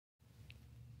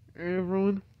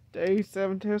everyone. Day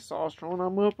 7 testosterone.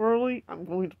 I'm up early. I'm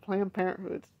going to Planned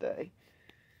Parenthood today.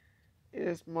 It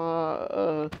is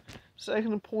my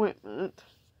second appointment.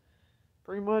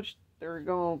 Pretty much, they're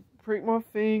going to prick my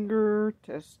finger,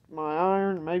 test my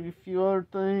iron, maybe a few other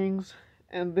things,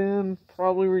 and then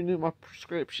probably renew my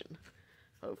prescription,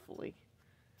 hopefully.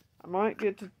 I might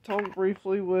get to talk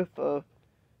briefly with a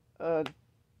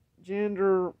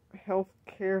gender health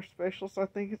care specialist, I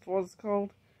think it's what it's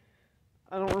called.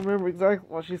 I don't remember exactly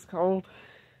what she's called.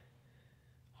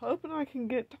 Hoping I can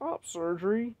get top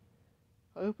surgery.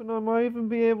 Hoping I might even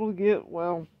be able to get,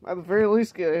 well, at the very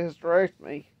least get a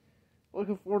hysterectomy.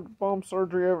 Looking forward to bomb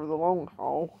surgery over the long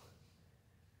haul.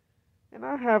 And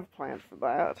I have plans for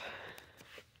that.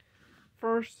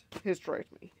 First,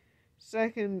 hysterectomy.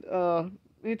 Second,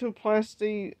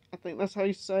 medioplasty. I think that's how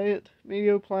you say it.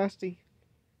 Medioplasty.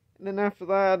 And then after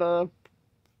that,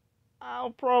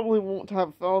 I'll probably want to have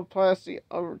a phalloplasty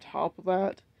over top of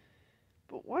that.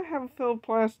 But why have a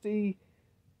phalloplasty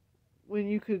when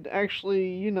you could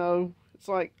actually, it's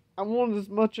like, I wanted as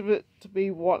much of it to be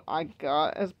what I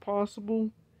got as possible,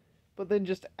 but then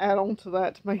just add on to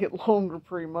that to make it longer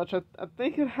pretty much. I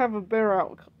think it'd have a better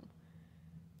outcome.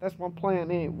 That's my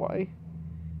plan anyway.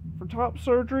 For top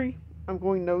surgery, I'm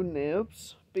going no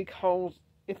nips, because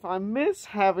if I miss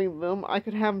having them, I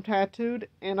could have them tattooed,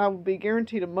 and I would be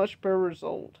guaranteed a much better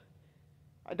result.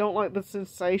 I don't like the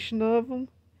sensation of them.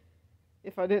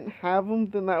 If I didn't have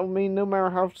them, then that would mean no matter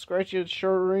how scratchy the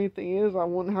shirt or anything is, I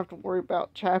wouldn't have to worry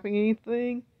about chapping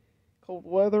anything. Cold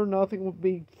weather, nothing would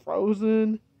be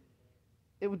frozen.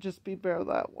 It would just be better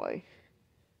that way.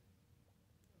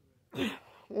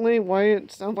 Well, anyway,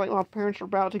 it sounds like my parents are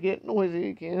about to get noisy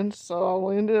again, so I'll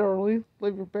end it early.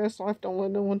 Live your best life, don't let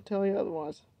no one tell you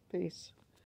otherwise. Peace.